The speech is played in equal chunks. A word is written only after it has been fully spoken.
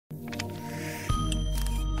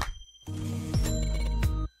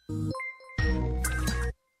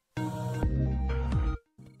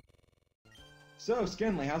So,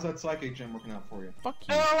 Skinley, how's that psychic gym working out for you? Fuck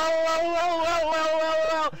you.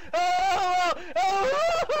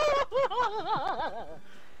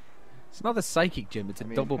 It's not a psychic gym, it's a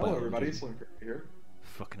double hello battle everybody, gym. Slim here.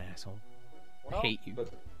 Fucking asshole. I Well, hate you. But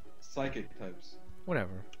psychic types.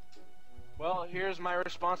 Whatever. Well, here's my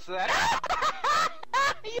response to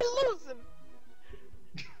that. You're losing.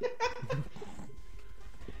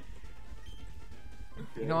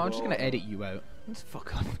 Okay, No, I'm just gonna well, edit you out. Let's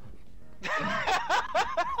fuck up.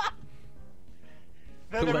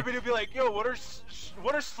 Then everybody will be like, "Yo, what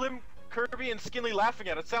are Slim, Kirby, and Skinley laughing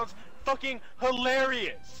at? It sounds fucking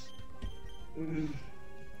hilarious."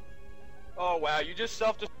 Oh wow, you just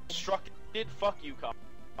self-destructed. Fuck you,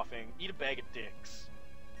 coughing. Eat a bag of dicks.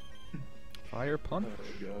 Fire Oh punch.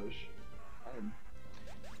 my gosh.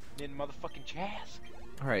 In motherfucking Jask.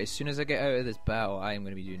 Alright, as soon as I get out of this battle, I am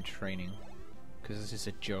gonna be doing training. Because this is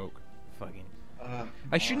a joke. Fucking.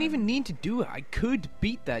 I shouldn't even need to do it. I could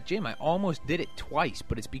beat that gym. I almost did it twice,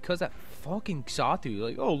 but it's because that fucking Satu,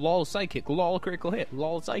 like, oh, lol psychic, lol critical hit,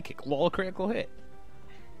 lol psychic, lol critical hit.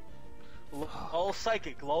 Lol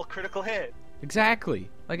psychic, lol critical hit. Exactly.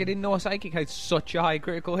 Like, I didn't know a psychic had such a high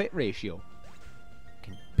critical hit ratio.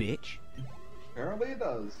 Fucking bitch. Apparently it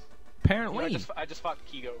does. Apparently. You know, I just fought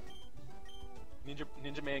Kigo.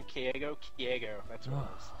 Ninja Man Kiego. That's what it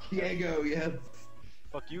was. Kiego, yes.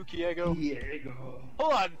 Fuck you, Kiego. Kiego.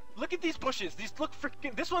 Hold on, look at these bushes. These look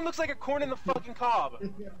freaking. This one looks like a corn in the fucking cob.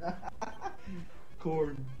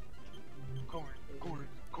 Corn. Corn.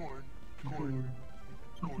 Corn. Corn.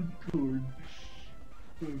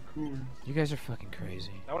 You guys are fucking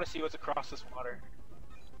crazy. I want to see what's across this water.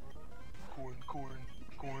 Corn. Corn.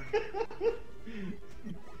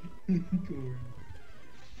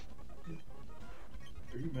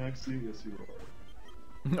 Are you Maxie? Yes, you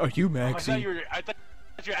are. Are you Oh, I Maxi? thought you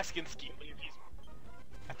were asking Skinley if he's.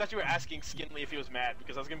 I thought you were asking Skinley if he was mad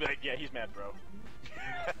because I was gonna be like, yeah, he's mad, bro.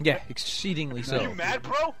 Yeah, exceedingly Are so. you mad,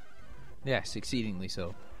 bro? Yes, exceedingly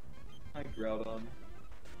so. Hi, Groudon.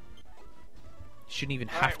 Shouldn't even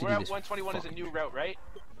have Alright, to we're do at this. 121 is a fucking new route, right?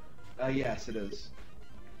 Yes, it is.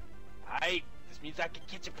 Aight, this means I can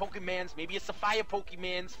catch your Pokemans. Maybe it's the fire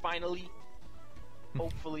Pokemans finally.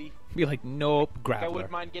 Hopefully. Be like, nope, I Grappler.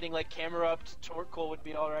 wouldn't mind getting like camera up. Torkoal would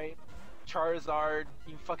be alright. Charizard,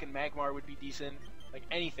 even fucking Magmar would be decent. Like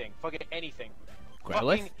anything, fucking anything.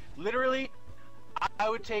 Growlithe? Fucking, literally, I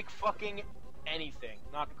would take fucking anything,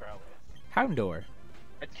 not Growlithe. Houndour.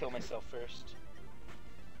 I'd kill myself first.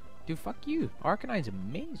 Dude, fuck you. Arcanine's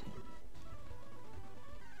amazing.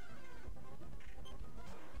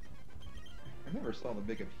 I never saw the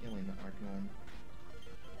big appealing in Arcanine.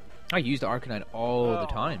 I used Arcanine all the Oh.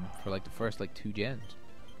 time for like the first like 2 gens.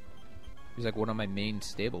 He was like one of my main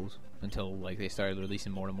stables until like they started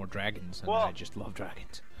releasing more and more dragons, and Well- I just love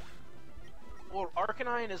dragons. Well,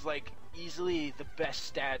 Arcanine is like easily the best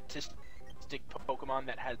statistic Pokemon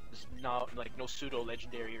that has no pseudo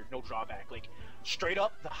legendary or no drawback. Like straight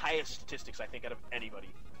up the highest statistics I think out of anybody.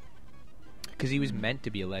 Because he was meant to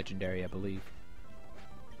be a legendary, I believe.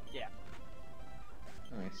 Yeah.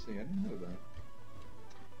 Oh, I see. I didn't know that.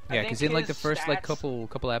 I Yeah, think because in like the his first like stats-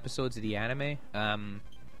 couple episodes of the anime,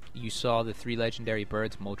 you saw the 3 legendary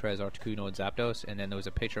birds, Moltres, Articuno, and Zapdos, and then there was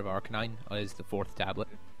a picture of Arcanine as the 4th tablet,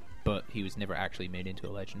 but he was never actually made into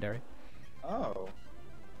a legendary. Oh.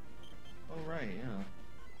 Oh, right, yeah.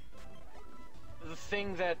 The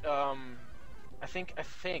thing that I think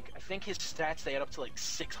his stats they add up to like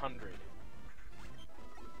 600.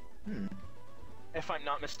 Hmm. If I'm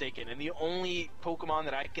not mistaken, and the only Pokemon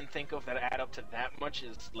that I can think of that add up to that much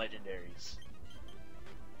is legendaries.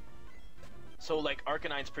 So like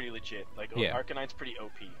Arcanine's pretty legit. Like Yeah. Arcanine's pretty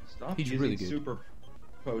OP. Stop He's using really good. Super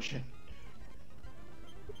Potion.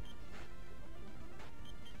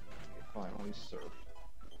 Fine, I'll use Surf.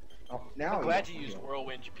 Oh, now I'm glad yeah, you used yeah.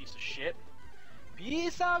 Whirlwind, you piece of shit.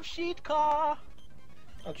 Piece of shit car.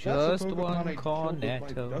 That's Just a Pokemon one I killed with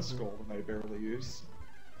Cornetto. my Duskull that I barely use.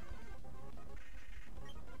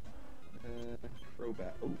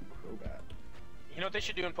 Crobat. Oh, Crobat. You know what they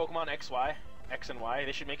should do in Pokemon X and Y?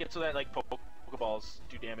 They should make it so that like Pokeballs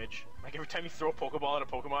do damage. Like every time you throw a Pokeball at a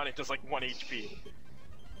Pokemon, it does like 1 HP.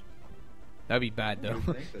 That'd be bad though. I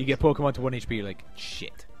think You get that's- Pokemon to 1 HP, you're like,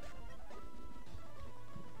 shit.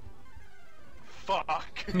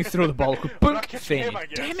 Fuck. You throw the ball, I'm not boink, catching him, fail. I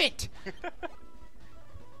guess. Damn it!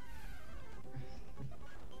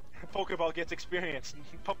 Pokeball gets experience.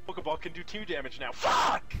 Pokeball can do 2 damage now.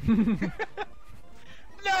 Fuck!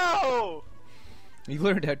 No! You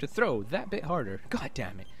learned how to throw that bit harder. God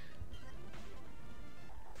damn it.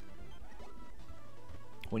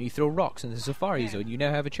 When you throw rocks in the Safari Zone, you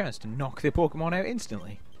now have a chance to knock the Pokemon out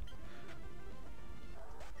instantly.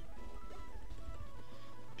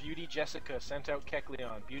 Beauty Jessica sent out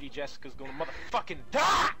Kecleon. Beauty Jessica's gonna motherfucking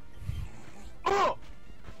die! Ugh!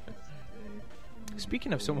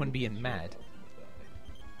 Speaking of someone being mad,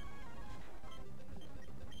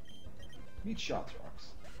 Meet Shots Rocks.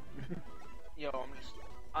 Yo,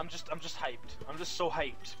 I'm just hyped. I'm just so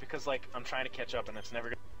hyped because like I'm trying to catch up and it's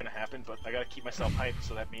never gonna happen. But I gotta keep myself hyped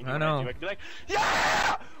so that means I when know. I do, I can be like,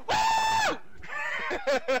 yeah! Woo!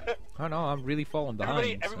 oh no, I'm really falling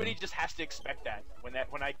behind. Everybody so. just has to expect that when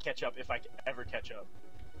I catch up, if I ever catch up.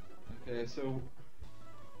 Okay, so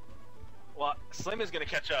Well, Slim is gonna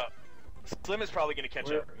catch up. Slim is probably gonna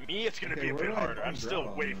catch up. Me, it's gonna be a where bit do I harder. I'm find still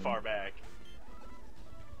Groudon, way then? far back.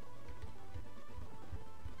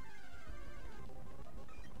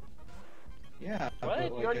 yeah. What? but, You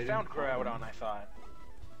like, already I found didn't find Groudon, him. I thought.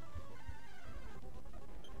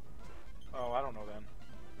 Oh, I don't know then.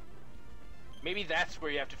 Maybe that's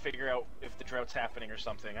where you have to figure out if the drought's happening or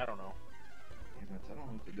something. I don't know. Damn it, I don't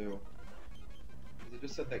know what to do. 'Cause it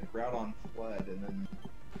just said that Groudon fled, and then.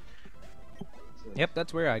 That's it. Yep,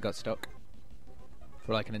 that's where I got stuck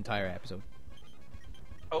for like an entire episode.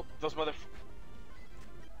 Oh, those motherfuckers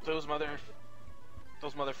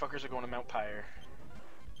are going to Mount Pyre.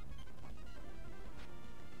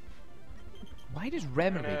 Why does I'm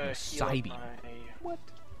Remoraid gonna know heal up Psybeam? my- What?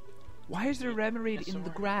 Why is there Remoraid in the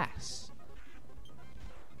Dinosaur. grass?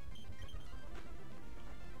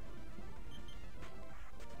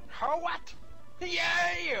 How what?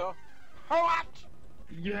 Yeah! How what?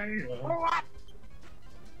 Yeah. How what?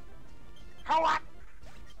 How what?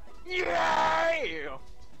 Yeah!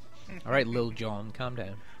 All right, Lil Jon, calm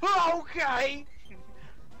down. Okay!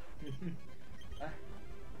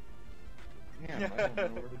 Damn, I don't know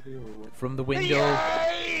where to do or what. From the window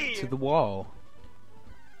Yay! to the wall.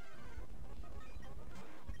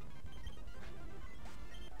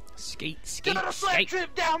 Skate, skate, Got a sled skate.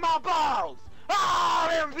 trip down my balls! Ah,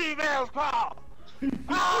 them females crawl!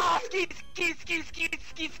 Ah, skeet, skeet, skeet, skeet,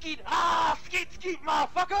 skeet, skeet! Ah, skeet, skeet,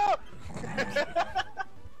 motherfucker!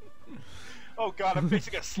 Oh god, I'm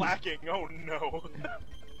facing a slacking. Oh no.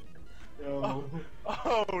 Yo.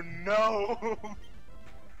 Oh no.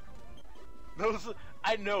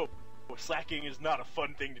 I know slacking is not a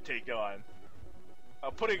fun thing to take on.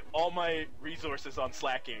 I'm putting all my resources on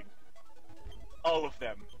slacking. All of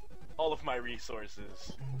them. All of my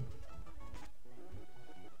resources.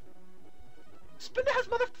 Spinda has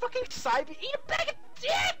motherfucking Psybeam. Eat a bag of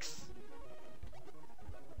dicks!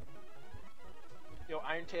 Yo,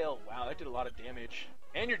 Iron Tail, wow, that did a lot of damage.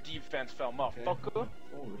 And your defense fell, motherfucker. Full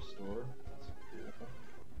restore. That's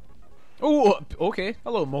cool. Oh, okay.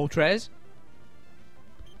 Hello, Moltres.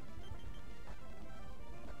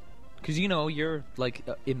 Because, you know, you're, like,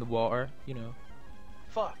 in the water, you know.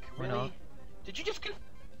 Fuck, Why really? not? Did you just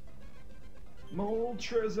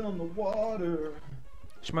Moltres on the water.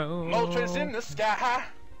 Smoke. Moltres in the sky?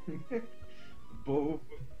 Both.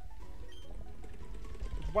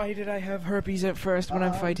 Why did I have herpes at first when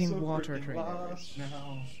I'm fighting so water freaking trainers? lost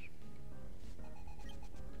now.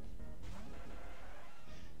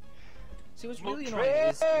 See, what's really annoying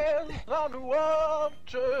is Moltres on the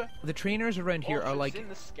water. the trainers around here are Moltres like in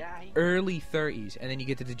the sky. early 30s, and then you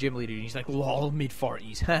get to the gym leader and he's like, lol, mid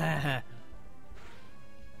 40s. Ha ha ha.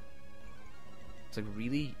 It's like,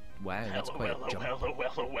 really? Wow, that's quite a jump.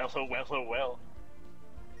 Well.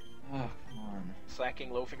 Ah, come on.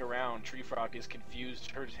 Slacking, loafing around. Tree Frog is confused,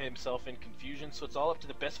 hurt himself in confusion, so it's all up to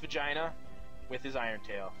the best vagina with his Iron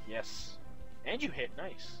Tail. Yes. And you hit,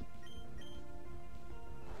 nice.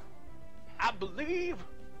 I believe.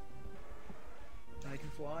 I can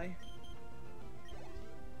fly.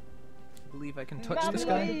 I believe I can touch I the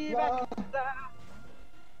sky. believe I can fly.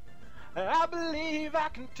 I believe I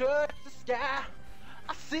can touch the sky.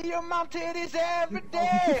 I see your mom titties every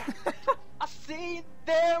day. I see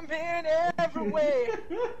them in every way.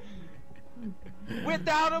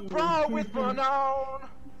 Without a bra, with one on.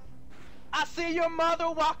 I see your mother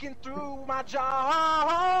walking through my john.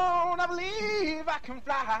 I believe I can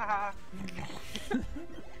fly.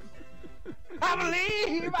 I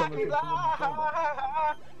believe I can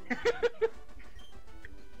fly.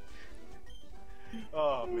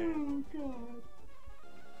 Oh man. Oh, God.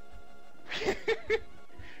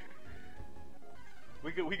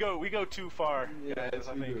 We go too far, Yeah, guys.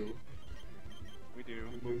 I we think do. we do.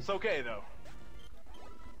 We- It's okay though.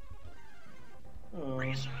 Oh,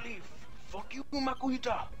 Leaf. Fuck you,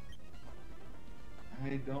 Makuhita. I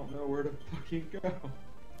don't know where to fucking go.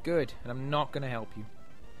 Good, and I'm not gonna help you.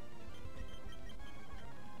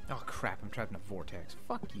 Oh crap, I'm trapped in a vortex.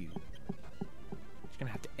 Fuck you. Just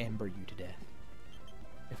gonna have to ember you to death.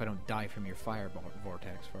 If I don't die from your fire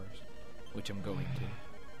vortex first. Which I'm going to.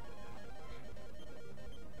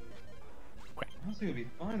 Honestly, it'd be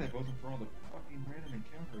fine if it wasn't for all the fucking random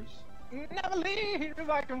encounters. Never leave if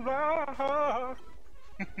I can run.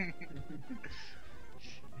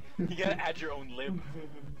 You gotta add your own lib.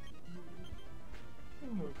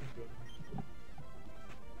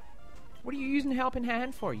 What are you using helping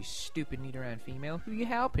hand for, you stupid Nidoran female? Who you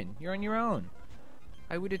helping? You're on your own.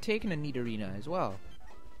 I would have taken a Nidorina as well.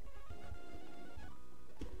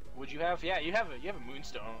 Would you have? Yeah, you have a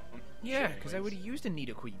Moonstone. Yeah, because I would have used a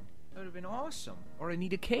Nidoqueen. That would have been awesome. Or a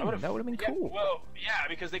Nidoking. That would have been cool. Well, yeah,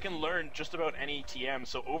 because they can learn just about any TM,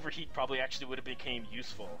 so Overheat probably actually would have became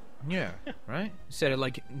useful. Yeah, right? Instead of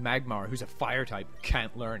like Magmar, who's a fire type,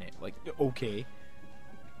 can't learn it. Like, okay.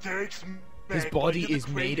 His body is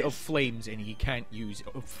made of flames and he can't use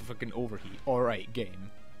fucking Overheat. Alright, game.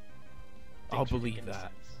 I'll believe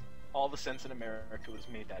that. All the sense in America was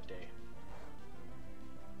made that day.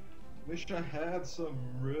 Wish I had some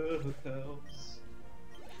repels.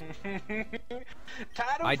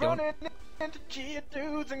 Tired of running into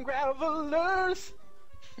Geodudes and Gravelers.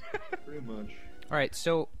 Pretty much. Alright,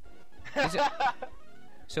 so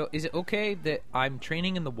is it okay that I'm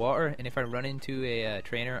training in the water and if I run into a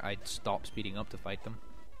trainer, I'd stop speeding up to fight them?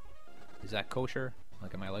 Is that kosher?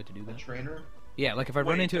 Like, am I allowed to do that? A trainer? Yeah, like if I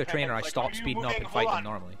run into a trainer, I like, stop speeding up and fight them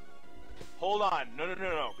normally. Hold on,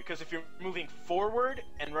 no. Because if you're moving forward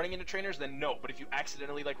and running into trainers, then no. But if you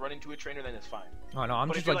accidentally like run into a trainer, then it's fine. Oh no, I'm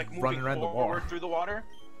but just if like you're, running around the water. Through the water.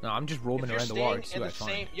 No, I'm just roaming around the water. To see what I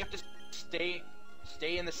find. You have to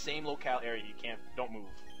stay in the same locale area. You can't. Don't move.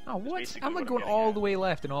 Oh, what? I'm like going all the way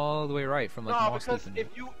left and all the way right from like no, Moss because Loop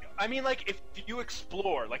if you, I mean, like if you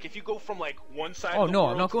explore, like if you go from like one side. Oh of the no,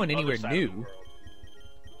 world I'm not going to the anywhere other side new. of the world.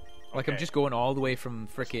 Like Okay. I'm just going all the way from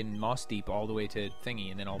frickin' Moss Deep all the way to Thingy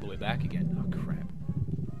and then all the way back again. Oh crap.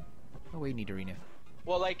 Oh wait, Nidorina.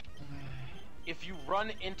 Well, like if you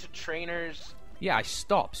run into trainers. Yeah, I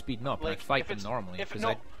stop speeding up Like, and I fight if them it's- normally if- because no,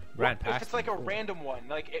 I ran past If it's like a them before. random one,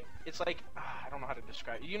 like it's like I don't know how to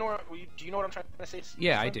describe it. You know what? Do you know what I'm trying to say?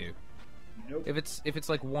 Yeah, I do. Nope. If it's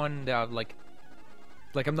like one that like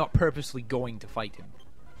I'm not purposely going to fight him.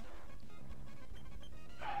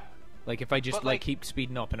 Like if I just But, like like- keep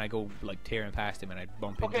speeding up and I go like tearing past him and I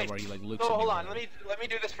bump into Okay, where he like looks so at me. hold on. Let me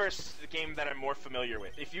do this first game that I'm more familiar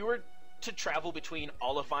with. If you were to travel between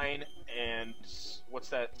Olivine and what's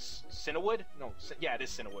that? Cinnawood? No, yeah, it is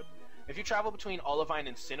Cinnawood. If you travel between Olivine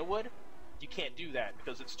and Cinnawood, you can't do that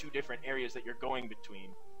because it's two different areas that you're going between.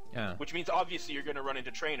 Yeah. Which means obviously you're going to run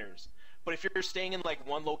into trainers. But if you're staying in like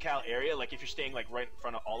one locale area, like if you're staying like right in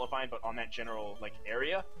front of Olivine but on that general like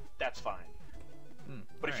area, that's fine.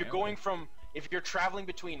 But if you're going from, if you're traveling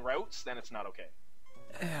between routes, then it's not okay.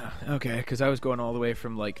 Yeah, okay, because I was going all the way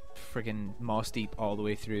from like friggin' Moss Deep all the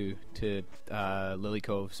way through to Lily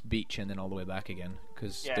Cove's beach and then all the way back again.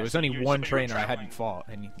 Because Yeah, there was so only you're- one so you're trainer I traveling. hadn't fought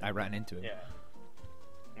and I ran into him.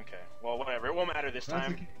 Yeah. Okay. Well, whatever. It won't matter this That's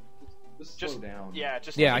time. okay. Just slow down. Yeah,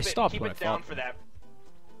 just Yeah, keep I it, stopped keep when it I down fought for them. that.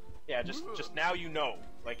 Yeah, just now you know.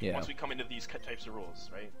 Like Yeah. once we come into these types of rules,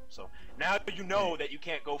 right? So now you know that you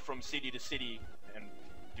can't go from city to city and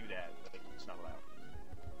do that. Like, it's not allowed.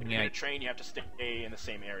 If you're Yeah. gonna train, you have to stay in the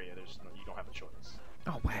same area. You don't have a choice.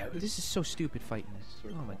 Oh wow, this is so stupid fighting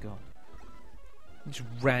this. Oh my god. Just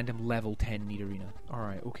random level 10 Nidorina.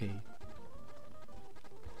 Alright, okay.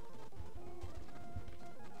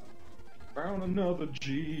 Found another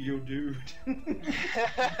Geodude.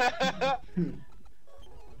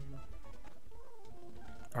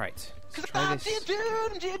 Alright, let's Cause try I'm this.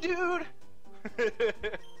 Geodude.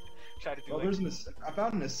 Try to do Well, like, I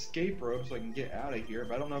found an escape rope so I can get out of here,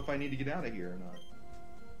 but I don't know if I need to get out of here or not.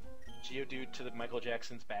 Geodude to the Michael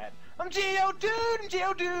Jackson's bad. I'm Geodude, I'm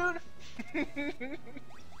Geodude.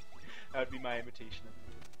 That would be my imitation.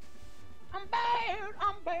 I'm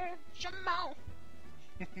bad, Shimon.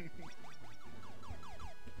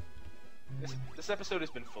 This episode has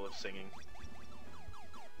been full of singing.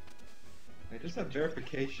 Can I just have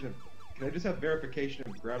verification of? Can I just have verification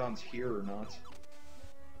if Groudon's here or not?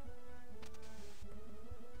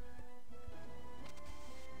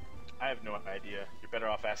 I have no idea. You're better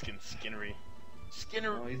off asking Skinnery.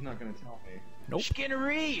 No, he's not gonna tell me. Nope.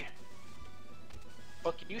 Skinnery!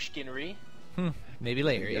 Fuck you, Skinnery. Maybe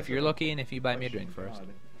later, Yeah, if you're so- lucky and if you buy me a drink first. God.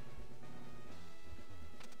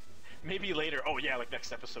 Maybe later. Oh yeah, like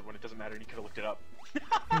next episode when it doesn't matter and you could have looked it up.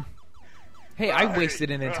 Hey, I Right, wasted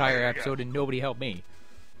an entire right, episode and nobody helped me.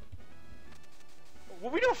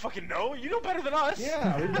 Well, we don't fucking know. You know better than us.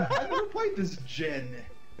 Yeah, I've never played this gen.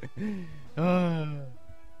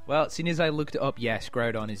 Well, seeing as I looked it up, yes,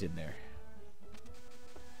 Groudon is in there.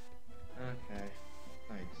 Okay,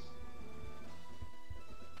 thanks.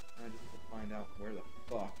 I just have to find out where the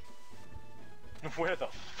fuck. Where the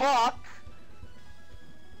fuck?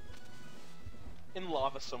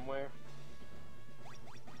 lava somewhere.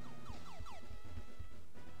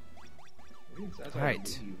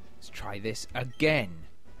 Right, let's try this again.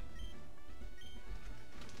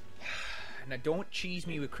 Now don't cheese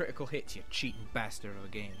me with critical hits, you cheating bastard of a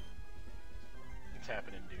game. It's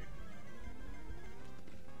happening, dude.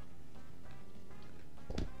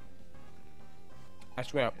 I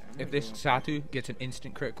swear, if this Satu gets an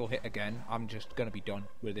instant critical hit again, I'm just gonna be done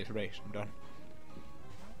with this race. I'm done.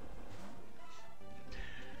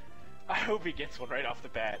 I hope he gets one right off the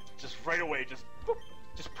bat. Just right away, just boop,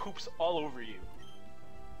 just poops all over you.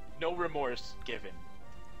 No remorse given.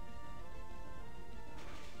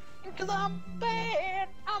 Cause I'm bad,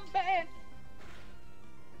 I'm bad.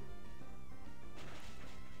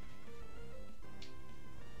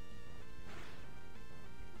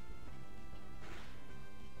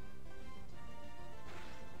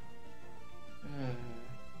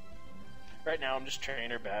 Right now I'm just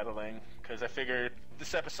trainer battling, because I figured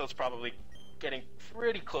this episode's probably getting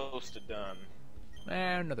pretty close to done.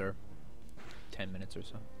 Another 10 minutes or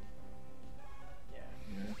so. Yeah.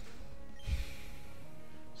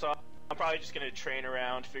 So I'm probably just going to train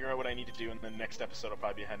around, figure out what I need to do, and then next episode I'll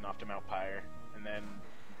probably be heading off to Mount Pyre. And then I'm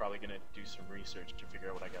probably going to do some research to figure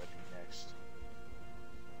out what I got to do next.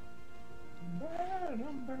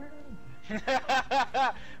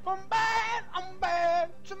 I'm bad,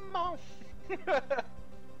 Jamal.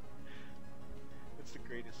 That's the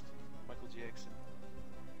greatest. Michael Jackson.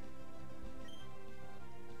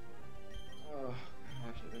 Oh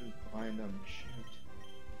gosh, I didn't find them. Shit.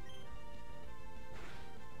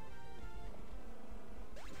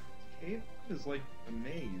 This cave is like a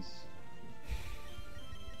maze.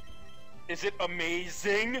 Is it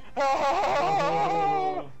amazing?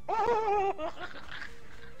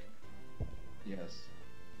 Yes,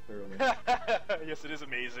 clearly. Yes, it is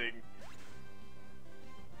amazing.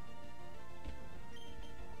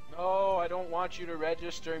 No, I don't want you to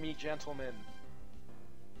register me, gentlemen.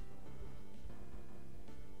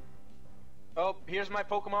 Oh, here's my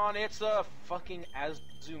Pokemon. It's a fucking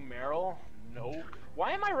Azumarill. Nope.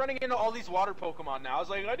 Why am I running into all these water Pokemon now? I was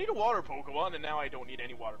like, I need a water Pokemon, and now I don't need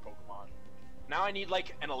any water Pokemon. Now I need,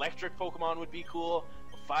 like, an electric Pokemon would be cool.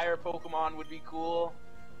 A fire Pokemon would be cool.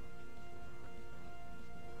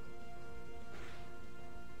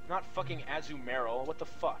 Not fucking Azumarill. What the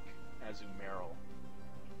fuck? Azumarill.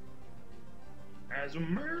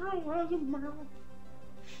 Azumarill.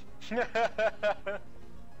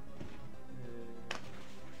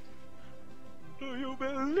 Do you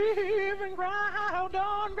believe in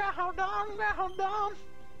Groudon, Groudon, Groudon?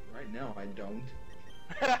 Right now, I don't.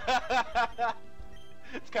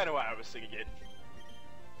 It's kind of why I was singing it.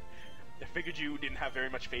 I figured you didn't have very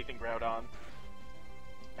much faith in Groudon.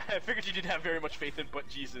 I figured you didn't have very much faith in But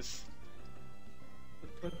Jesus.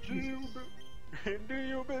 But Do you, Jesus. do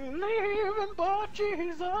you believe in But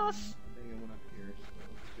Jesus? I think I went up here, so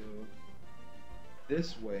let's go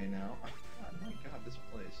this way now. Oh my god, this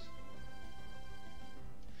place.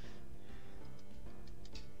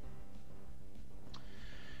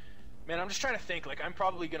 Man, I'm just trying to think, like, I'm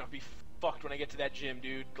probably gonna be fucked when I get to that gym,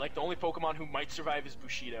 dude. Like, the only Pokemon who might survive is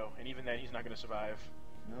Bushido, and even then, he's not gonna survive.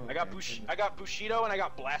 No, I got Bushido and I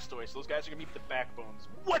got Blastoise. Those guys are gonna be the backbones.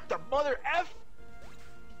 What the mother F?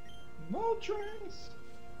 Moltres!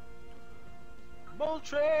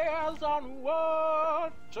 Moltres on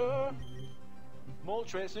water.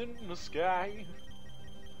 Moltres in the sky.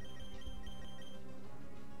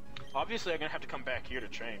 Obviously, I'm gonna have to come back here to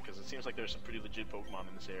train, because it seems like there's some pretty legit Pokemon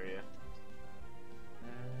in this area.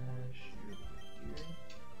 Shoot. Here.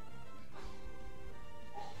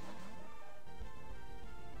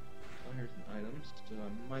 Oh, here's some items, so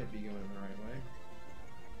I might be going the right way.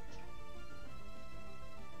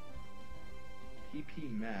 PP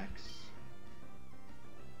Max.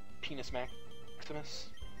 Penis Maximus.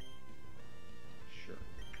 Sure.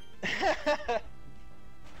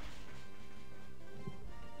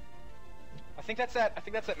 I think that's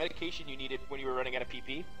that medication you needed when you were running out of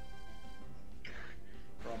PP.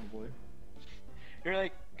 Probably. You're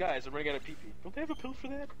like, guys, I'm running out of PP. Don't they have a pill for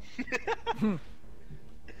that?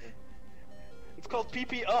 It's called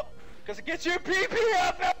PP Up, because it gets your PP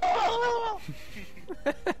up!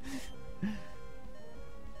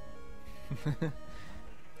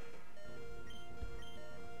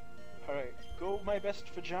 Alright, go my best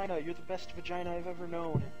vagina. You're the best vagina I've ever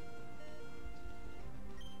known.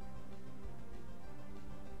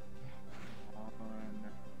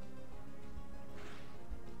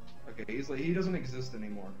 Okay, he doesn't exist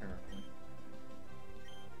anymore, apparently.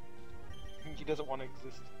 He doesn't want to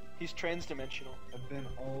exist. He's trans-dimensional. I've been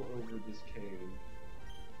all over this cave.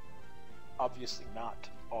 Obviously not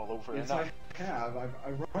all over Yes, enough. I have. I'm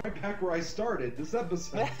right back where I started this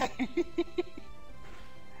episode.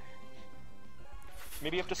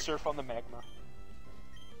 Maybe you have to surf on the magma.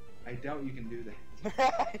 I doubt you can do that.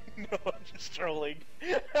 No, I'm just trolling.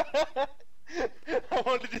 I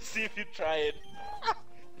wanted to see if you'd try it.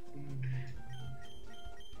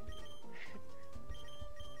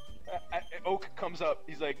 Oak comes up.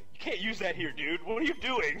 He's like, "You can't use that here, dude. What are you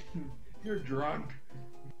doing? You're drunk.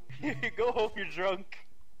 Go home. You're drunk."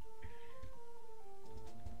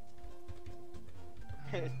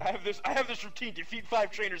 I have this routine: defeat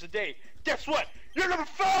 5 trainers a day. Guess what? You're number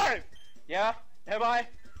 5. Yeah? Am I?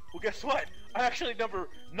 Well, guess what? I'm actually number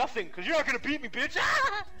nothing, because you're not gonna beat me, bitch!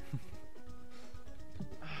 Ah!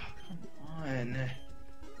 Oh, come on.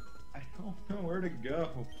 I don't know where to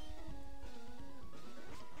go.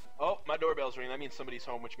 Oh, my doorbell's ringing. That means somebody's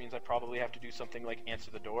home, which means I probably have to do something like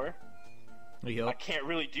answer the door. Yep. I can't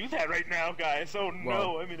really do that right now, guys. Oh no,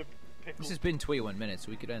 Well, I'm in a pickle. This has been 21 minutes,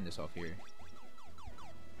 so we could end this off here.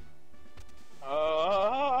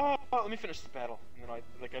 Let me finish this battle, and then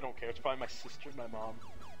I don't care. It's probably my sister, my mom.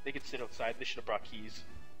 They could sit outside. They should have brought keys.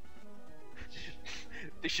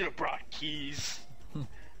 They should have brought keys.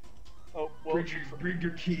 Oh, well. Bring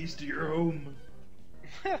your keys to your home.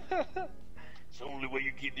 It's the only way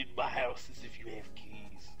you get in my house is if you have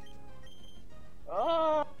keys.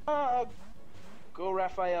 Go,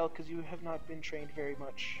 Raphael, because you have not been trained very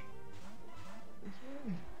much.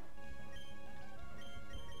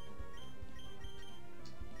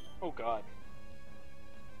 Oh God.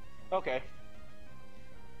 Okay.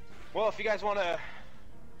 Well, if you guys want to...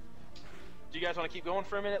 Do you guys want to keep going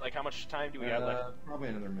for a minute? Like, how much time do we have left? Probably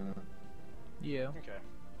another minute. Yeah. Okay.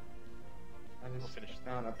 I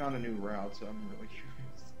found a new route, so I'm really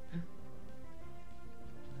curious.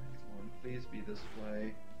 Next one, please be this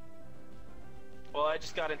way. Well, I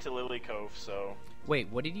just got into Lily Cove, so... Wait,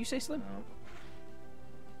 what did you say, Slim? No.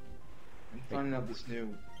 I'm finding out this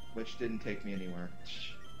new, which didn't take me anywhere.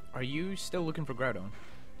 Are you still looking for Groudon?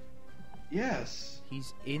 Yes.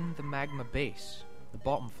 He's in the magma base. The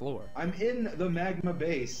bottom floor. I'm in the magma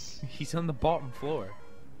base. He's on the bottom floor.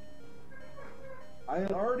 I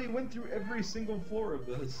already went through every single floor of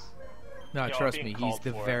this. No, trust me, he's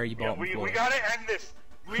the very bottom floor. We gotta end this.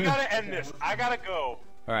 We gotta end this. I gotta go.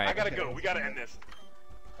 Alright. I gotta go. We gotta end this.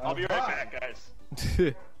 I'll be right back,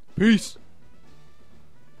 guys. Peace.